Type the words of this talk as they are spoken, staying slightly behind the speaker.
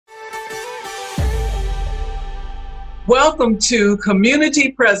Welcome to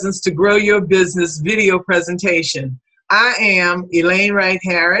Community Presence to Grow Your Business video presentation. I am Elaine Wright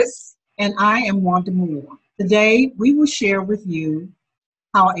Harris. And I am Wanda Moore. Today, we will share with you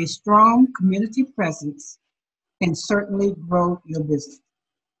how a strong community presence can certainly grow your business.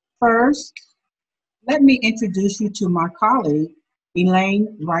 First, let me introduce you to my colleague,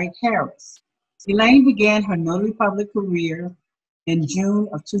 Elaine Wright Harris. Elaine began her notary public career in June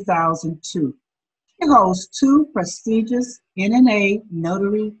of 2002. She holds two prestigious NNA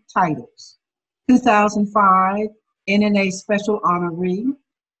notary titles, 2005 NNA Special Honoree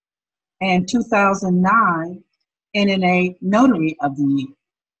and 2009 NNA Notary of the Year.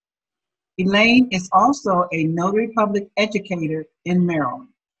 Elaine is also a notary public educator in Maryland.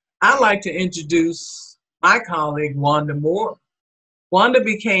 I'd like to introduce my colleague, Wanda Moore. Wanda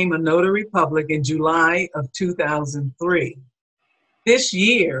became a notary public in July of 2003. This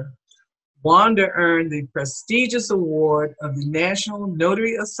year, Wanda earned the prestigious award of the National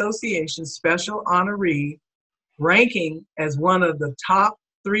Notary Association Special Honoree, ranking as one of the top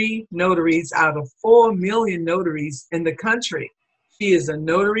 3 notaries out of 4 million notaries in the country. She is a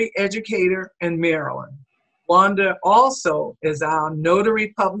notary educator in Maryland. Wanda also is our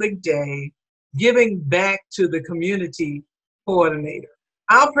Notary Public Day Giving Back to the Community coordinator.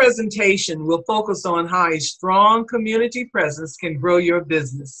 Our presentation will focus on how a strong community presence can grow your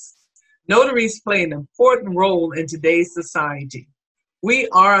business. Notaries play an important role in today's society. We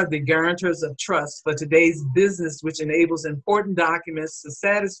are the guarantors of trust for today's business, which enables important documents to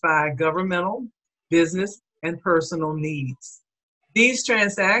satisfy governmental, business, and personal needs. These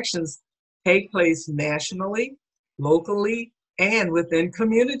transactions take place nationally, locally, and within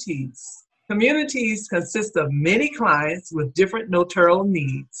communities. Communities consist of many clients with different notarial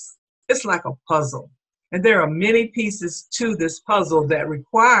needs. It's like a puzzle. And there are many pieces to this puzzle that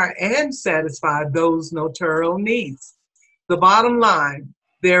require and satisfy those notarial needs. The bottom line,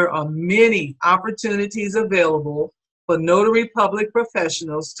 there are many opportunities available for notary public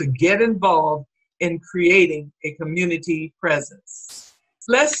professionals to get involved in creating a community presence.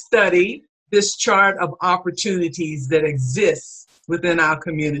 Let's study this chart of opportunities that exist within our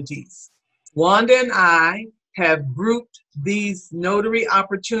communities. Wanda and I have grouped these notary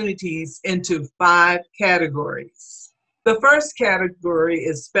opportunities into 5 categories. The first category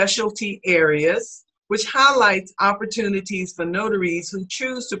is specialty areas, which highlights opportunities for notaries who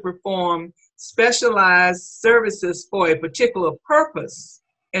choose to perform specialized services for a particular purpose.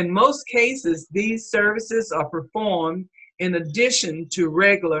 In most cases, these services are performed in addition to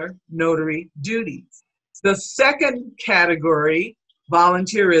regular notary duties. The second category,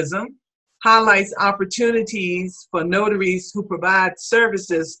 volunteerism, highlights opportunities for notaries who provide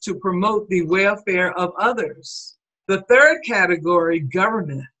services to promote the welfare of others. The third category,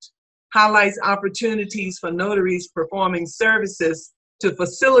 government, highlights opportunities for notaries performing services to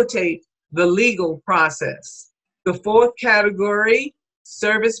facilitate the legal process. The fourth category,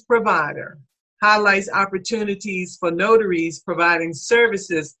 service provider, highlights opportunities for notaries providing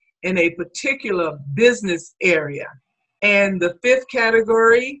services in a particular business area. And the fifth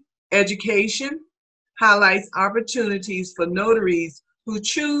category, education, highlights opportunities for notaries who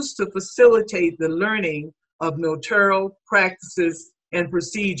choose to facilitate the learning of notarial practices and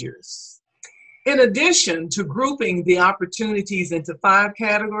procedures. In addition to grouping the opportunities into 5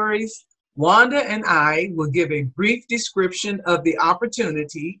 categories, Wanda and I will give a brief description of the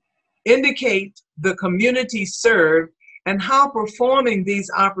opportunity, indicate the community served, and how performing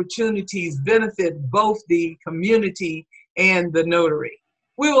these opportunities benefit both the community and the notary.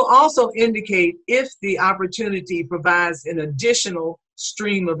 We will also indicate if the opportunity provides an additional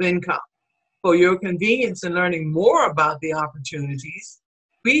stream of income. For your convenience in learning more about the opportunities,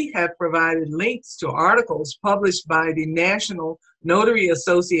 we have provided links to articles published by the National Notary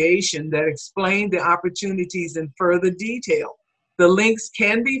Association that explain the opportunities in further detail. The links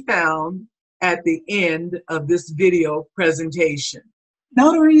can be found at the end of this video presentation.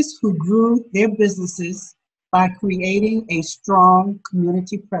 Notaries who grew their businesses by creating a strong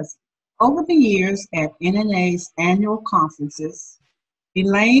community presence. Over the years at NNA's annual conferences,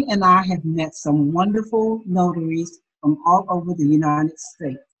 Elaine and I have met some wonderful notaries from all over the United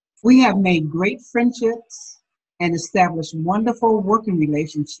States. We have made great friendships and established wonderful working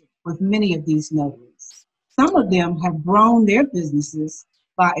relationships with many of these notaries. Some of them have grown their businesses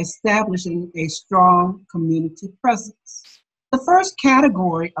by establishing a strong community presence. The first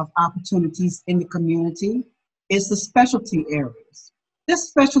category of opportunities in the community is the specialty areas. This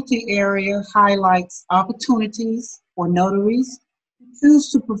specialty area highlights opportunities for notaries who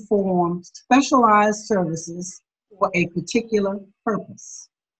choose to perform specialized services for a particular purpose.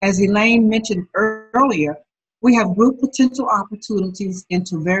 As Elaine mentioned earlier, We have grouped potential opportunities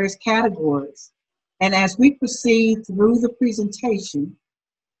into various categories, and as we proceed through the presentation,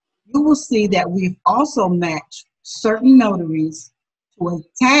 you will see that we've also matched certain notaries to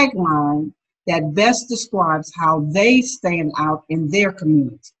a tagline that best describes how they stand out in their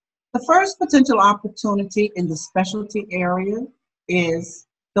community. The first potential opportunity in the specialty area is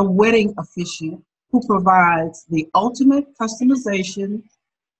the wedding officiant, who provides the ultimate customization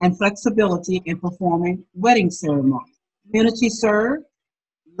and flexibility in performing wedding ceremonies. Community served,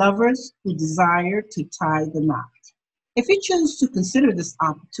 lovers who desire to tie the knot. If you choose to consider this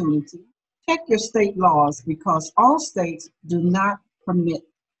opportunity, check your state laws because all states do not permit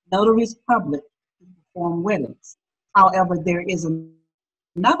notaries public to perform weddings. However, there is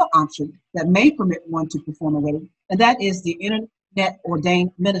another option that may permit one to perform a wedding, and that is the Internet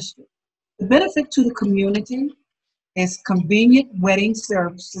ordained minister. The benefit to the community is convenient wedding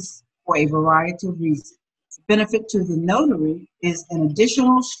services for a variety of reasons. The benefit to the notary is an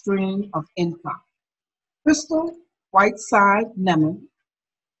additional stream of income. Crystal Whiteside Lemon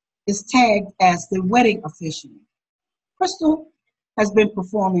is tagged as the wedding officiant. Crystal has been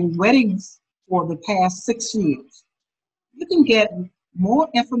performing weddings for the past 6 years. You can get more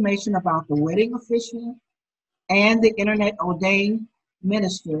information about the wedding officiant and the Internet ordained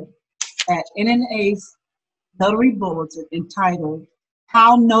minister at NNA's Notary Bulletin entitled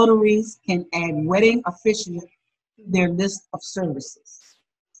How Notaries Can Add Wedding Officiant to Their List of Services.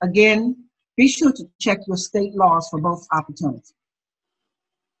 Again, be sure to check your state laws for both opportunities.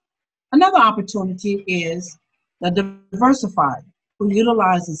 Another opportunity is the diversified, who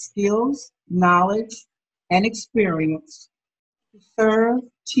utilizes skills, knowledge, and experience to serve,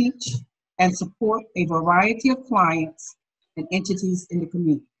 teach, and support a variety of clients and entities in the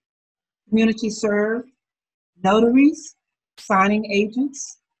community. Community served, notaries, signing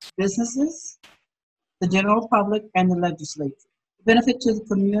agents, businesses, the general public, and the legislature. The benefit to the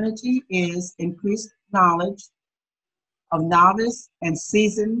community is increased knowledge of novice and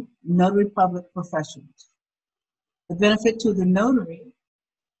seasoned notary public professionals. The benefit to the notary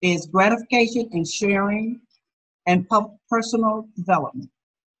is gratification in sharing and personal development.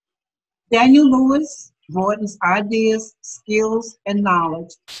 Daniel Lewis broadens ideas, skills, and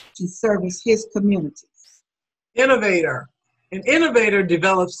knowledge to service his community. Innovator. An innovator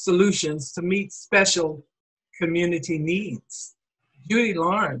develops solutions to meet special community needs. Judy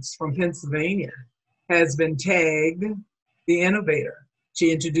Lawrence from Pennsylvania has been tagged the innovator.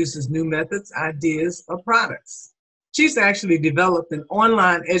 She introduces new methods, ideas, or products. She's actually developed an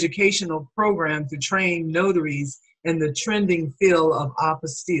online educational program to train notaries in the trending field of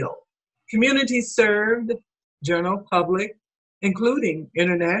apostille. Community served, general public, including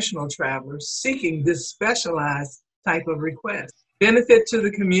international travelers seeking this specialized type of request. Benefit to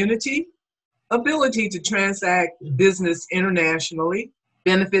the community, ability to transact business internationally.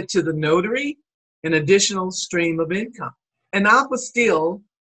 Benefit to the notary, an additional stream of income. An apostille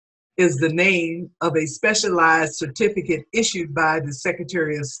is the name of a specialized certificate issued by the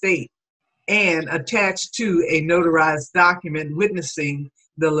Secretary of State and attached to a notarized document witnessing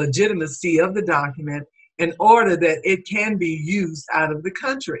the legitimacy of the document in order that it can be used out of the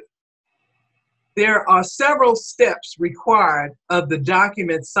country. There are several steps required of the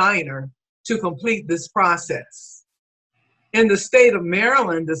document signer to complete this process. In the state of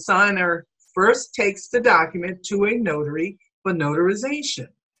Maryland, the signer first takes the document to a notary for notarization.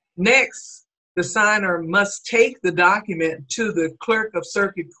 Next, the signer must take the document to the clerk of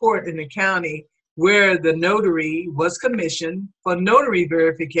circuit court in the county where the notary was commissioned for notary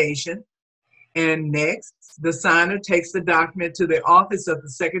verification. And next, the signer takes the document to the office of the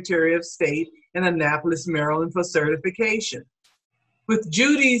Secretary of State in Annapolis, Maryland for certification. With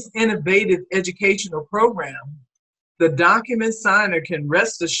Judy's innovative educational program, the document signer can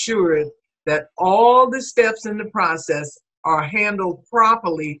rest assured that all the steps in the process are handled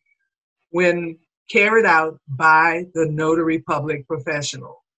properly when carried out by the notary public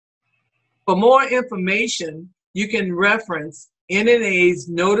professional. For more information, you can reference NNA's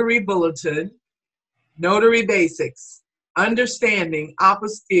Notary Bulletin, Notary Basics, Understanding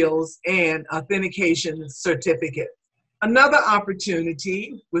Apostilles, and Authentication Certificate. Another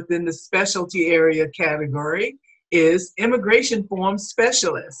opportunity within the specialty area category is immigration form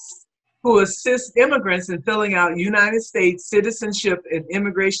specialists, who assist immigrants in filling out United States Citizenship and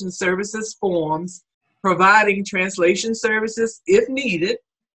Immigration Services forms, providing translation services if needed,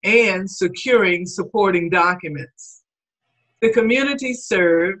 and securing supporting documents. The community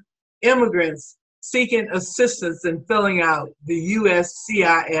served immigrants seeking assistance in filling out the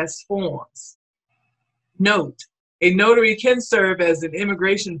USCIS forms. Note A notary can serve as an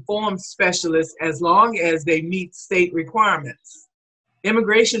immigration form specialist as long as they meet state requirements.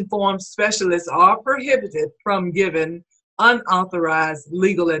 Immigration form specialists are prohibited from giving unauthorized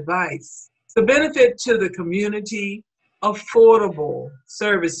legal advice. The benefit to the community, affordable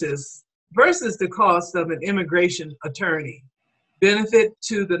services versus the cost of an immigration attorney. Benefit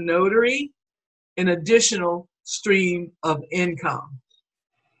to the notary, an additional stream of income.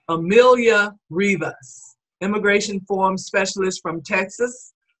 Amelia Rivas, immigration form specialist from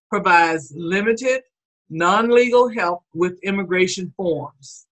Texas, provides limited, non-legal help with immigration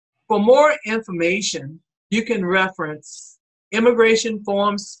forms. For more information, you can reference Immigration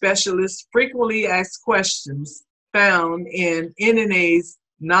Form Specialist Frequently Asked Questions found in NNA's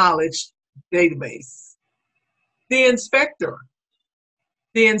Knowledge Database. The inspector.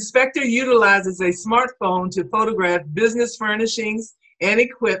 The inspector utilizes a smartphone to photograph business furnishings and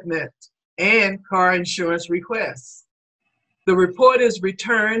equipment and car insurance requests. The report is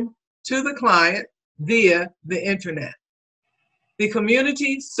returned to the client via the internet. The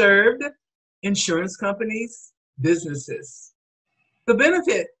community served, insurance companies, businesses. The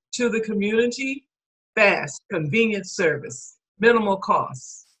benefit to the community, fast, convenient service, minimal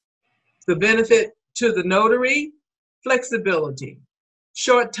costs. The benefit to the notary, flexibility,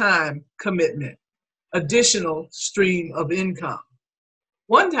 short time commitment, additional stream of income.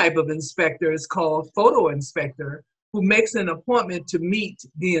 One type of inspector is called photo inspector, who makes an appointment to meet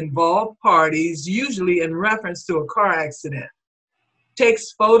the involved parties, usually in reference to a car accident,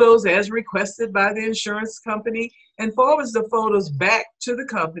 takes photos as requested by the insurance company, and forwards the photos back to the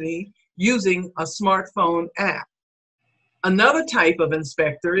company using a smartphone app. Another type of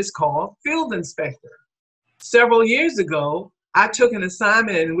inspector is called field inspector. Several years ago, I took an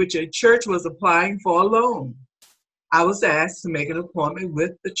assignment in which a church was applying for a loan. I was asked to make an appointment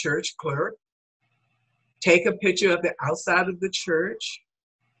with the church clerk, take a picture of the outside of the church.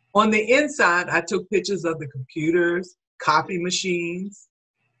 On the inside, I took pictures of the computers, copy machines.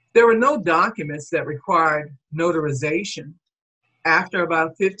 There were no documents that required notarization. After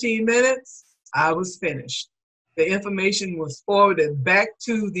about 15 minutes, I was finished. The information was forwarded back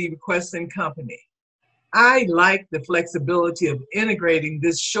to the requesting company. I like the flexibility of integrating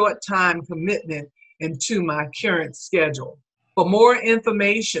this short time commitment into my current schedule. For more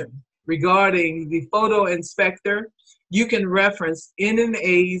information regarding the photo inspector, you can reference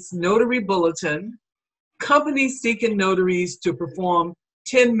NNA's Notary Bulletin, Companies Seeking Notaries to Perform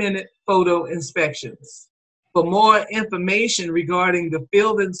 10-minute photo inspections. For more information regarding the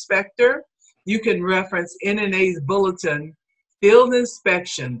field inspector, you can reference NNA's bulletin, Field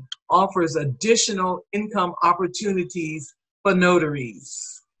Inspection Offers Additional Income Opportunities for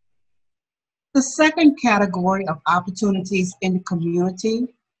Notaries. The second category of opportunities in the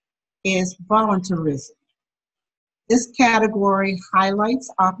community is volunteerism. This category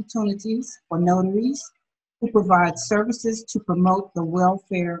highlights opportunities for notaries who provide services to promote the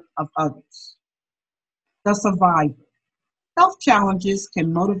welfare of others. The survivor. Health challenges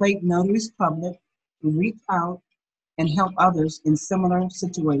can motivate notaries public to reach out and help others in similar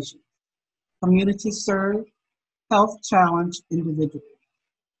situations. Community served, health challenged individuals.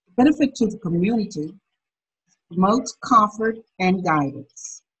 The benefit to the community promotes comfort and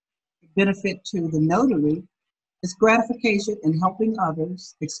guidance. The benefit to the notary is gratification in helping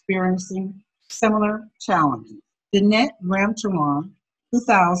others experiencing similar challenges. Jeanette Ramcharan,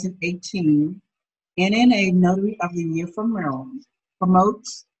 2018, NNA Notary of the Year from Maryland,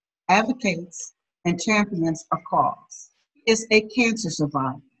 promotes, advocates, and champions a cause. She is a cancer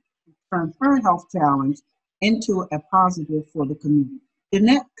survivor who turned her health challenge into a positive for the community.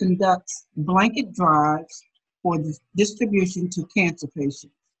 Jeanette conducts blanket drives for the distribution to cancer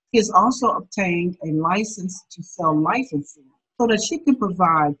patients. She has also obtained a license to sell life insurance so that she can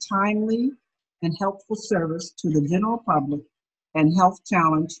provide timely and helpful service to the general public and health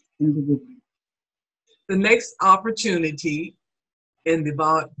challenged individuals. The next opportunity in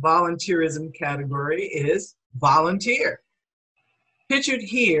the volunteerism category is volunteer. Pictured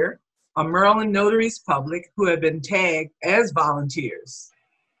here are Maryland notaries public who have been tagged as volunteers.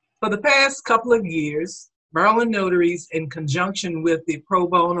 For the past couple of years, Maryland notaries, in conjunction with the Pro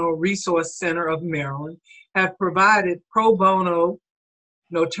Bono Resource Center of Maryland, have provided pro bono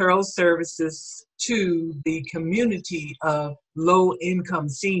notarial services to the community of low-income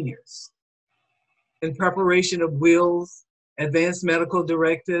seniors in preparation of wills, advanced medical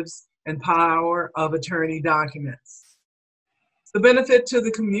directives, and power of attorney documents. The benefit to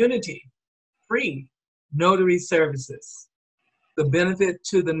the community, free notary services. The benefit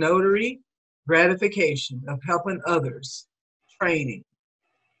to the notary, gratification of helping others, training.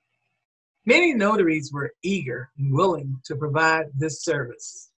 Many notaries were eager and willing to provide this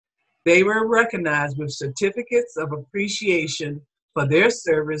service. They were recognized with certificates of appreciation for their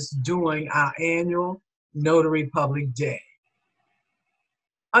service during our annual Notary Public Day.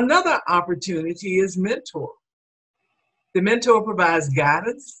 Another opportunity is mentor. The mentor provides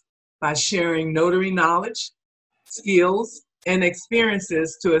guidance by sharing notary knowledge, skills, and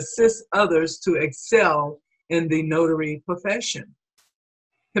experiences to assist others to excel in the notary profession.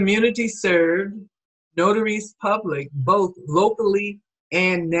 Community served, notaries public both locally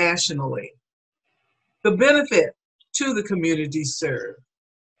and nationally. The benefit to the community served: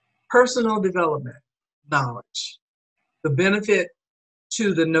 personal development, knowledge. The benefit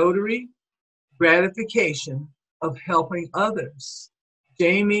to the notary: gratification of helping others.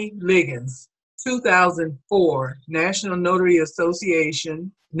 Jamie Liggins, 2004 National Notary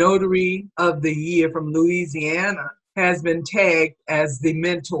Association Notary of the Year from Louisiana, has been tagged as the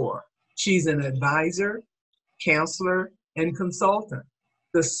mentor. She's an advisor, counselor, and consultant.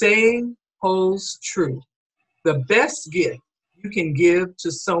 The saying holds true: the best gift you can give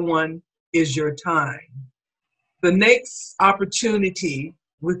to someone is your time. The next opportunity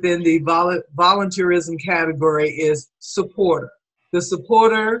within the volunteerism category is supporter. The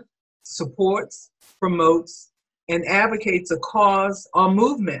supporter supports, promotes, and advocates a cause or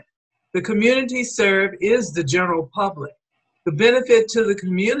movement. The community served is the general public. The benefit to the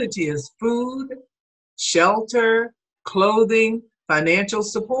community is food, shelter, clothing, financial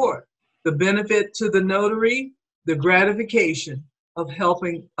support. The benefit to the notary: the gratification of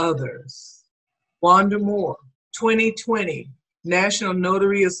helping others. Wanda Moore, 2020 National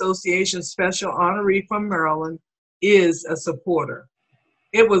Notary Association Special Honoree from Maryland, is a supporter.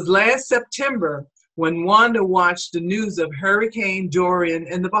 It was last September when Wanda watched the news of Hurricane Dorian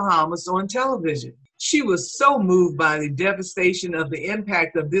in the Bahamas on television. She was so moved by the devastation of the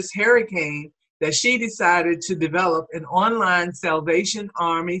impact of this hurricane that she decided to develop an online Salvation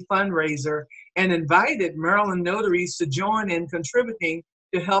Army fundraiser and invited Maryland notaries to join in contributing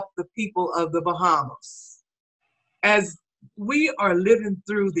to help the people of the Bahamas. As we are living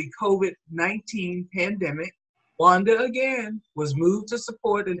through the COVID-19 pandemic, Wanda again was moved to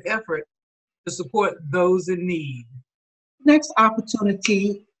support an effort to support those in need. Next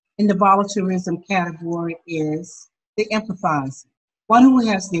opportunity in the volunteerism category is the empathizer, one who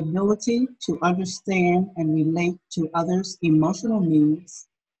has the ability to understand and relate to others' emotional needs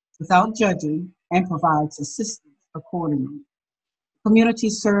without judging and provides assistance accordingly. Community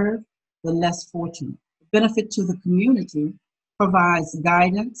served, the less fortunate. The benefit to the community: provides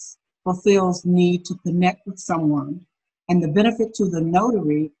guidance, fulfills need to connect with someone, and the benefit to the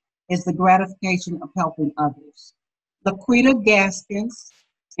notary is the gratification of helping others. Laquita Gaskins,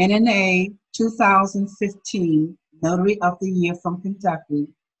 NNA 2015 Notary of the Year from Kentucky,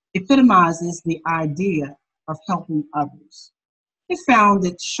 epitomizes the idea of helping others. He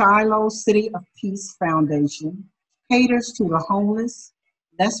founded Shiloh City of Peace Foundation, caters to the homeless,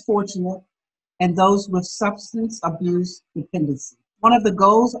 less fortunate, and those with substance abuse dependency. One of the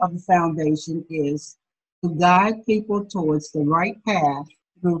goals of the foundation is to guide people towards the right path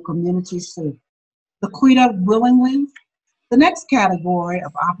through community service. Laquita willingly. The next category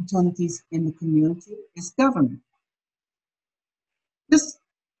of opportunities in the community is government. This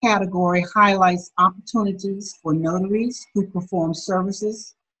category highlights opportunities for notaries who perform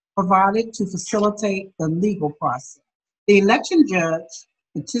services provided to facilitate the legal process. The election judge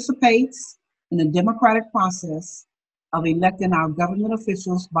participates in the democratic process of electing our government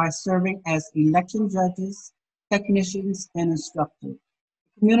officials by serving as election judges, technicians, and instructors.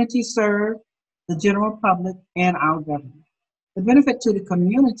 Community serve, the general public, and our government. The benefit to the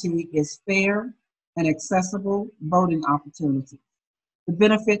community is fair and accessible voting opportunities. The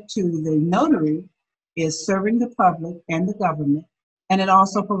benefit to the notary is serving the public and the government, and it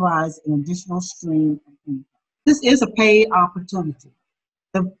also provides an additional stream of income. This is a paid opportunity.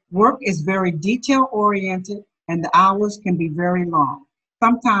 The work is very detail-oriented, and the hours can be very long,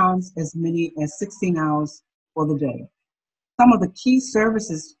 sometimes as many as 16 hours for the day. Some of the key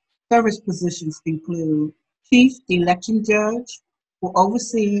service positions include Chief Election Judge, who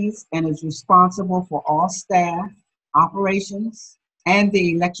oversees and is responsible for all staff, operations, and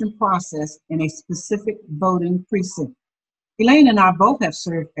the election process in a specific voting precinct. Elaine and I both have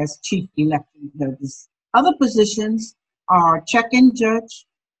served as Chief Election Judges. Other positions are Check-in Judge,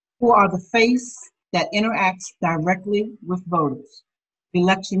 who are the face that interacts directly with voters,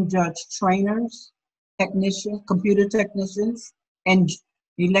 Election Judge Trainers, technicians, computer technicians, and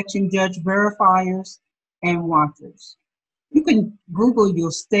Election Judge Verifiers and Watchers. You can Google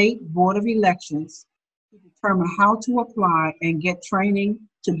your state Board of Elections to determine how to apply and get training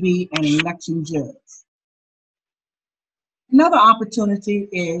to be an election judge. Another opportunity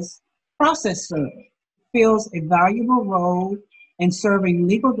is process server. Fills a valuable role in serving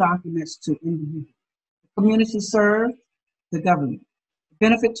legal documents to individuals. Community served, the government.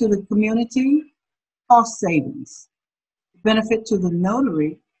 Benefit to the community, cost savings. Benefit to the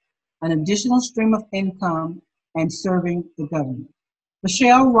notary, an additional stream of income and serving the government.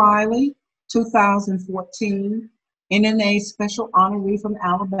 Michelle Riley, 2014 NNA Special Honoree from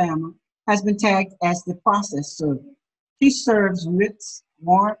Alabama, has been tagged as the process server. She serves writs,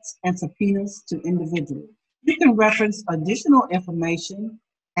 warrants, and subpoenas to individuals. You can reference additional information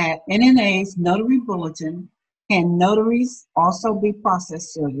at NNA's Notary Bulletin, Can Notaries Also Be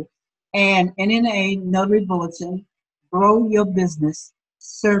Process Servers? And NNA Notary Bulletin, Grow Your Business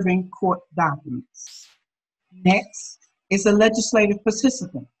Serving Court Documents. Next is a legislative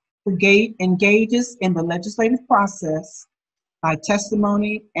participant who engages in the legislative process by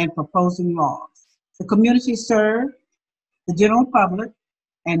testimony and proposing laws. The community served, the general public,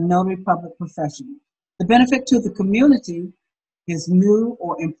 and notary public professionals. The benefit to the community is new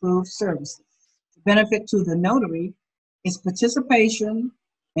or improved services. The benefit to the notary is participation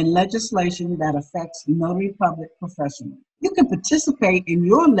in legislation that affects notary public professionals. You can participate in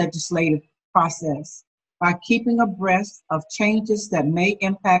your legislative process by keeping abreast of changes that may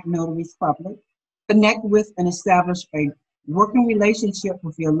impact notaries public, connect with and establish a working relationship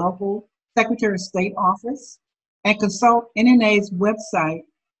with your local Secretary of State office, and consult NNA's website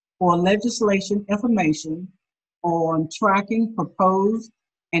for legislation information on tracking proposed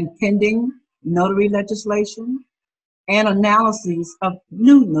and pending notary legislation and analyses of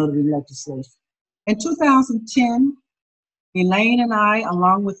new notary legislation. In 2010, Elaine and I,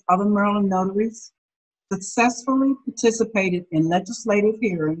 along with other Maryland notaries, successfully participated in legislative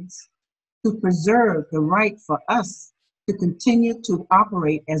hearings to preserve the right for us to continue to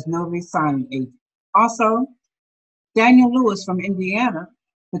operate as notary signing agents. Also, Daniel Lewis from Indiana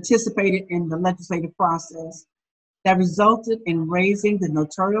participated in the legislative process that resulted in raising the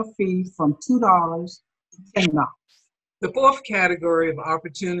notarial fee from $2 to $10. The fourth category of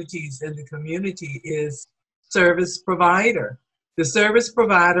opportunities in the community is service provider. The service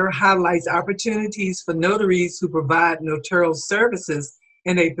provider highlights opportunities for notaries who provide notarial services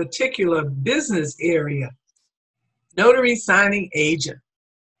in a particular business area. Notary signing agent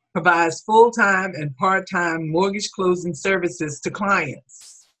provides full-time and part-time mortgage closing services to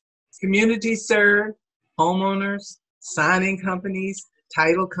clients. Community served, homeowners, signing companies,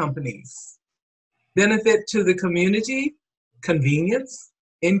 title companies. Benefit to the community, convenience,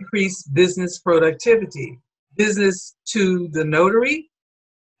 increased business productivity. Business to the notary,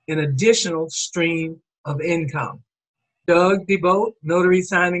 an additional stream of income. Doug DeBoat, notary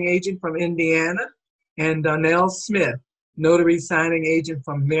signing agent from Indiana, and Donnell Smith, notary signing agent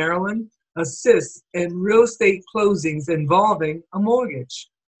from Maryland, assists in real estate closings involving a mortgage.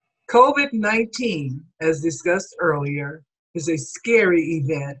 COVID-19, as discussed earlier, is a scary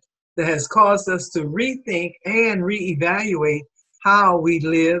event that has caused us to rethink and reevaluate how we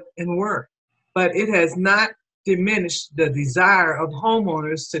live and work. But it has not diminished the desire of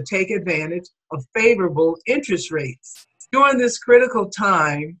homeowners to take advantage of favorable interest rates. During this critical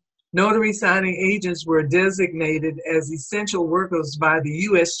time, notary signing agents were designated as essential workers by the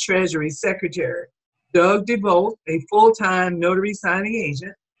U.S. Treasury Secretary. Doug DeBolt, a full-time notary signing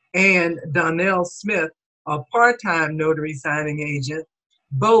agent, and Donnell Smith, a part-time notary signing agent,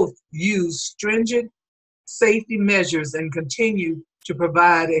 both use stringent safety measures and continue to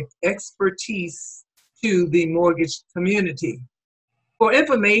provide expertise to the mortgage community. For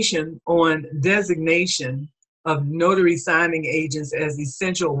information on designation of notary signing agents as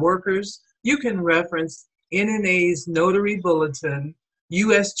essential workers, you can reference NNA's Notary Bulletin,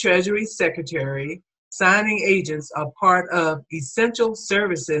 U.S. Treasury Secretary. Signing agents are part of essential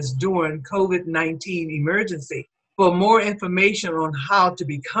services during COVID-19 emergency. For more information on how to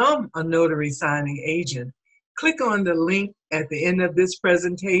become a notary signing agent, click on the link at the end of this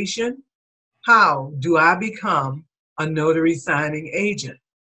presentation. How do I become a notary signing agent?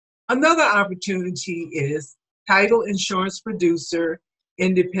 Another opportunity is title insurance producer,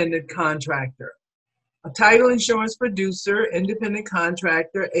 independent contractor. A title insurance producer, independent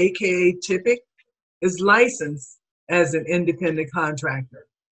contractor, aka TIPIC, is licensed as an independent contractor,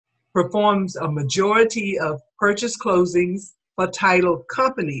 performs a majority of purchase closings for title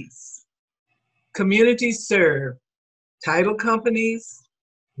companies, community served, title companies,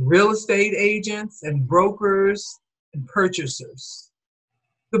 real estate agents and brokers and purchasers.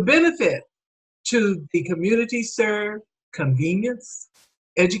 The benefit to the community served, convenience,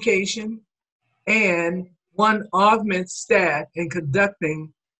 education, and One augments staff in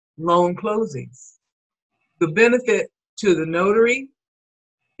conducting loan closings. The benefit to the notary,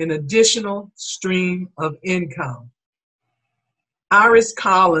 an additional stream of income. Iris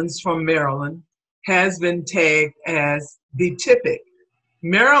Collins from Maryland has been tagged as the typic.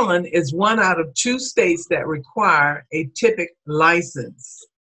 Maryland is one out of 2 states that require a typic license.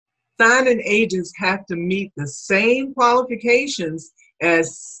 Signing agents have to meet the same qualifications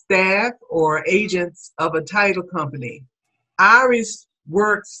as staff or agents of a title company. Iris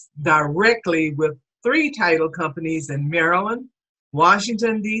works directly with 3 title companies in Maryland,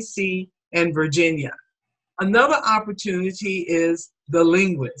 Washington, D.C., and Virginia. Another opportunity is the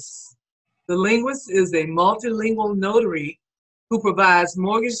linguist. The linguist is a multilingual notary who provides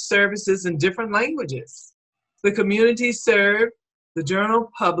mortgage services in different languages. The community served, the general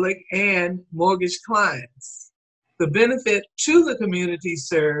public, and mortgage clients. The benefit to the community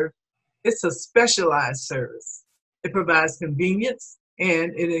served, it's a specialized service. It provides convenience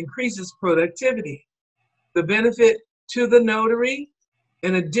and it increases productivity. The benefit to the notary,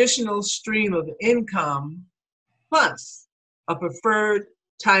 an additional stream of income, plus a preferred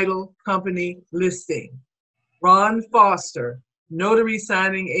title company listing. Ron Foster, notary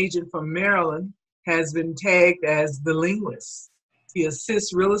signing agent from Maryland, has been tagged as the linguist. He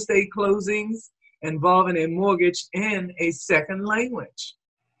assists real estate closings involving a mortgage in a second language.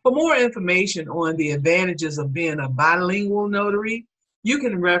 For more information on the advantages of being a bilingual notary, you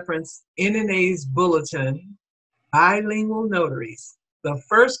can reference NNA's bulletin, Bilingual Notaries, the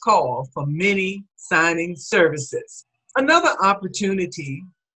first call for many signing services. Another opportunity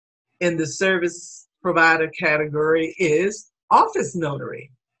in the service provider category is office notary.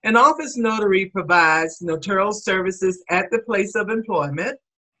 An office notary provides notarial services at the place of employment.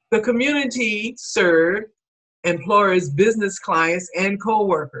 The community served employers, business clients, and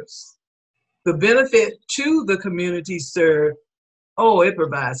co-workers. The benefit to the community served, it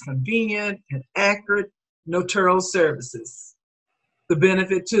provides convenient and accurate notarial services. The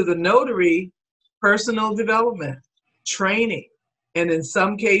benefit to the notary, personal development, training, and in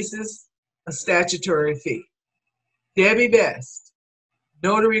some cases, a statutory fee. Debbie Best,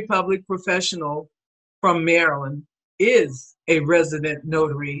 notary public professional from Maryland, is a resident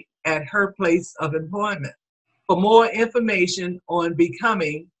notary at her place of employment. For more information on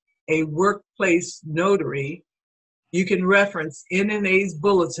becoming a workplace notary, you can reference NNA's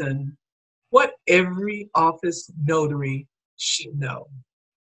bulletin, What Every Office Notary Should Know.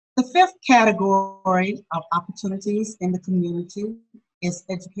 The 5th category of opportunities in the community is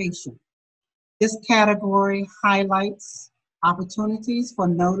education. This category highlights opportunities for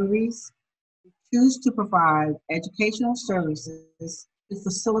notaries who choose to provide educational services to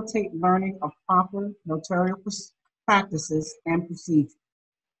facilitate learning of proper notarial practices and procedures.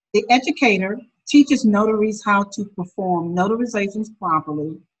 The Educator teaches notaries how to perform notarizations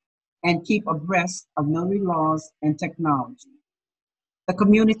properly and keep abreast of notary laws and technology. The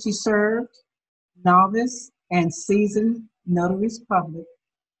community served, novice and seasoned notaries public,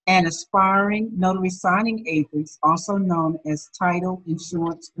 and aspiring notary signing agents, also known as title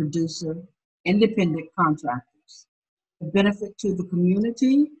insurance producer, independent contractors. The benefit to the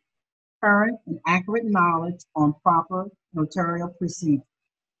community, current and accurate knowledge on proper notarial procedures.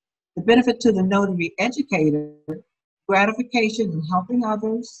 The benefit to the notary educator, gratification in helping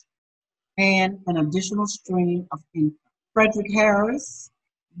others, and an additional stream of income. Frederick Harris,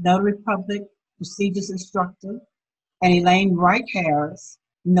 Notary Public Procedures Instructor, and Elaine Wright Harris,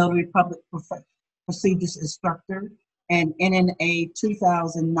 Notary Public Procedures Instructor, and NNA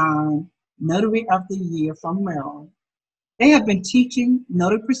 2009 Notary of the Year from Maryland. They have been teaching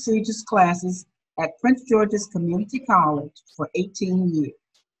notary procedures classes at Prince George's Community College for 18 years.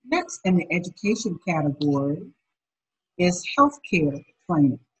 Next in the education category is healthcare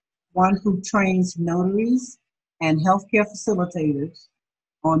training, one who trains notaries and healthcare facilitators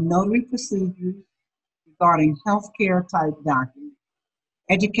on notary procedures regarding healthcare type documents,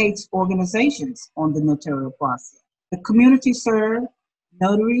 educates organizations on the notarial process. The community served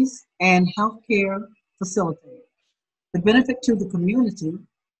notaries and healthcare facilitators. The benefit to the community,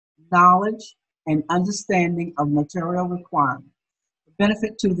 knowledge and understanding of notarial requirements. The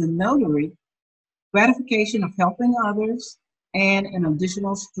benefit to the notary, gratification of helping others, and an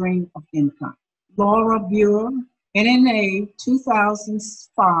additional stream of income. Laura Buer, NNA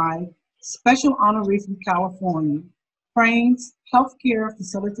 2005 Special Honoree from California, trains healthcare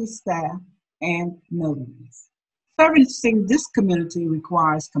facility staff and notaries. Servicing this community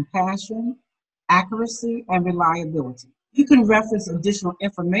requires compassion, accuracy, and reliability. You can reference additional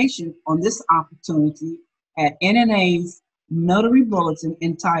information on this opportunity at NNA's Notary Bulletin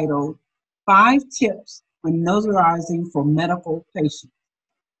entitled 5 Tips when notarizing for medical patients.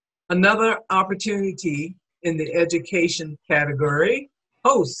 Another opportunity in the education category,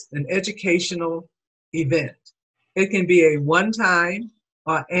 host an educational event. It can be a one-time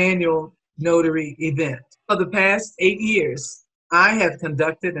or annual notary event. For the past 8 years, I have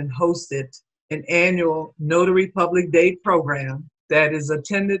conducted and hosted an annual Notary Public Day program that is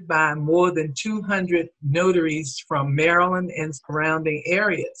attended by more than 200 notaries from Maryland and surrounding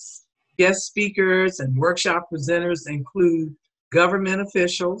areas. Guest speakers and workshop presenters include government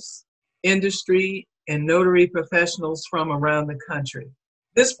officials, industry, and notary professionals from around the country.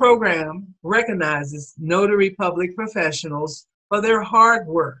 This program recognizes notary public professionals for their hard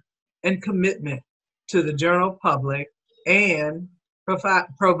work and commitment to the general public and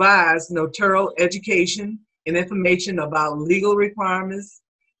provides notarial education and information about legal requirements,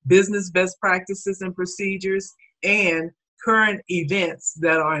 business best practices and procedures, and current events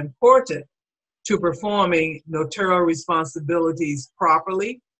that are important to performing notarial responsibilities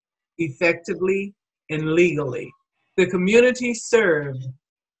properly, effectively, and legally. The community served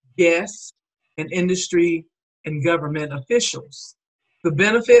guests and industry and government officials. The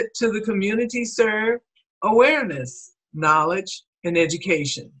benefit to the community served: awareness, knowledge, and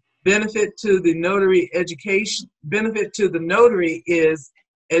education. Benefit to the notary is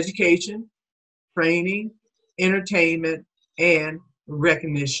education, training, entertainment, and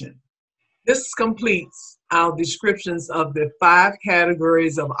recognition. This completes our descriptions of the 5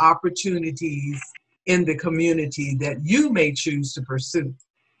 categories of opportunities in the community that you may choose to pursue.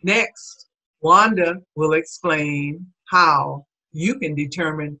 Next, Wanda will explain how you can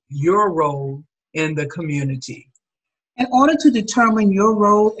determine your role in the community. In order to determine your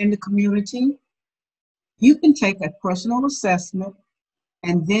role in the community, you can take a personal assessment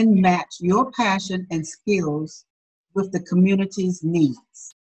and then match your passion and skills with the community's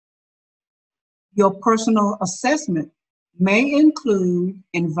needs. Your personal assessment may include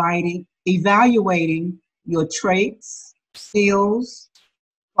evaluating your traits, skills,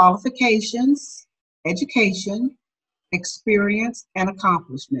 qualifications, education, experience, and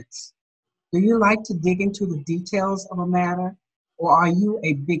accomplishments. Do you like to dig into the details of a matter, or are you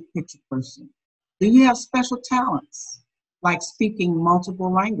a big picture person? Do you have special talents, like speaking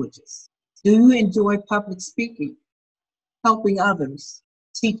multiple languages? Do you enjoy public speaking, helping others,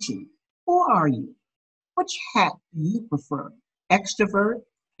 teaching? Who are you? Which hat do you prefer? Extrovert,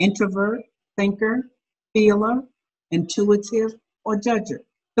 introvert, thinker, feeler, intuitive, or judger?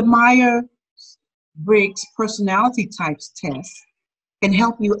 The Myers-Briggs Personality Types test can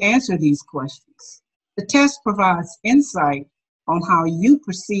help you answer these questions. The test provides insight on how you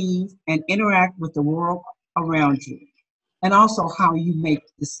perceive and interact with the world around you, and also how you make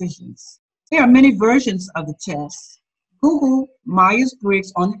decisions. There are many versions of the test. Google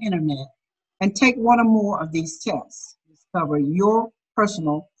Myers-Briggs on the internet and take one or more of these tests. Discover your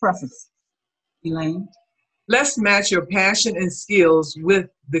personal preferences. Elaine? Let's match your passion and skills with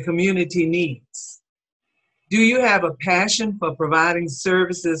the community needs. Do you have a passion for providing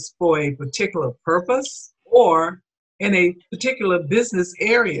services for a particular purpose or in a particular business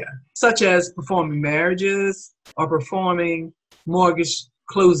area, such as performing marriages or performing mortgage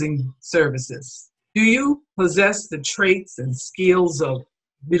closing services? Do you possess the traits and skills of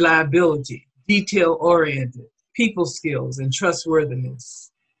reliability, detail-oriented, people skills, and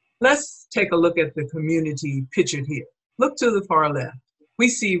trustworthiness? Let's take a look at the community pictured here. Look to the far left. We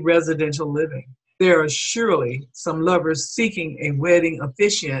see residential living. There are surely some lovers seeking a wedding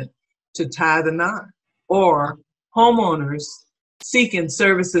officiant to tie the knot, or homeowners seeking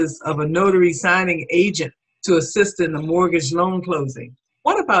services of a notary signing agent to assist in the mortgage loan closing.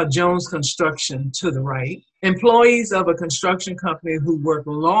 What about Jones Construction to the right? Employees of a construction company who work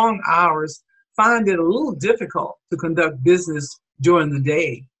long hours find it a little difficult to conduct business during the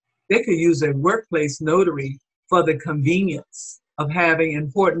day. They could use a workplace notary for the convenience of having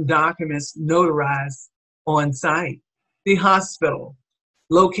important documents notarized on site. The hospital,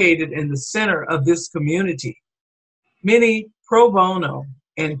 located in the center of this community. Many pro bono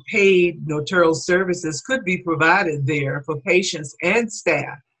and paid notarial services could be provided there for patients and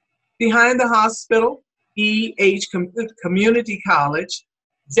staff. Behind the hospital, Community College,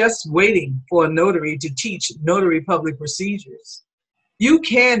 just waiting for a notary to teach notary public procedures. You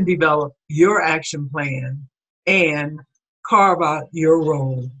can develop your action plan and carve out your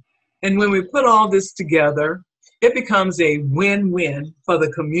role. And when we put all this together, it becomes a win-win for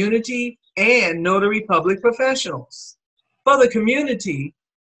the community and notary public professionals. For the community,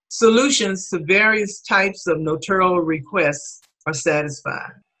 solutions to various types of notarial requests are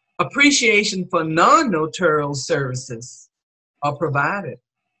satisfied. Appreciation for non-notarial services are provided.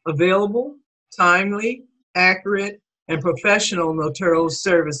 Available, timely, accurate, and professional notarial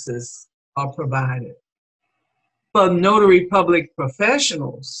services are provided. For notary public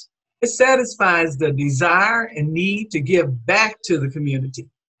professionals, it satisfies the desire and need to give back to the community.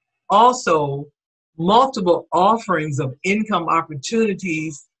 Also, multiple offerings of income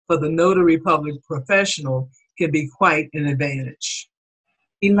opportunities for the notary public professional can be quite an advantage.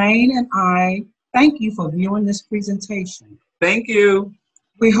 Elaine and I thank you for viewing this presentation. Thank you.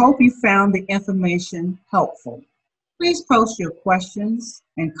 We hope you found the information helpful. Please post your questions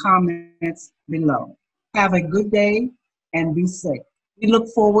and comments below. Have a good day and be safe. We look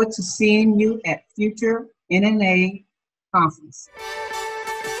forward to seeing you at future NNA conferences.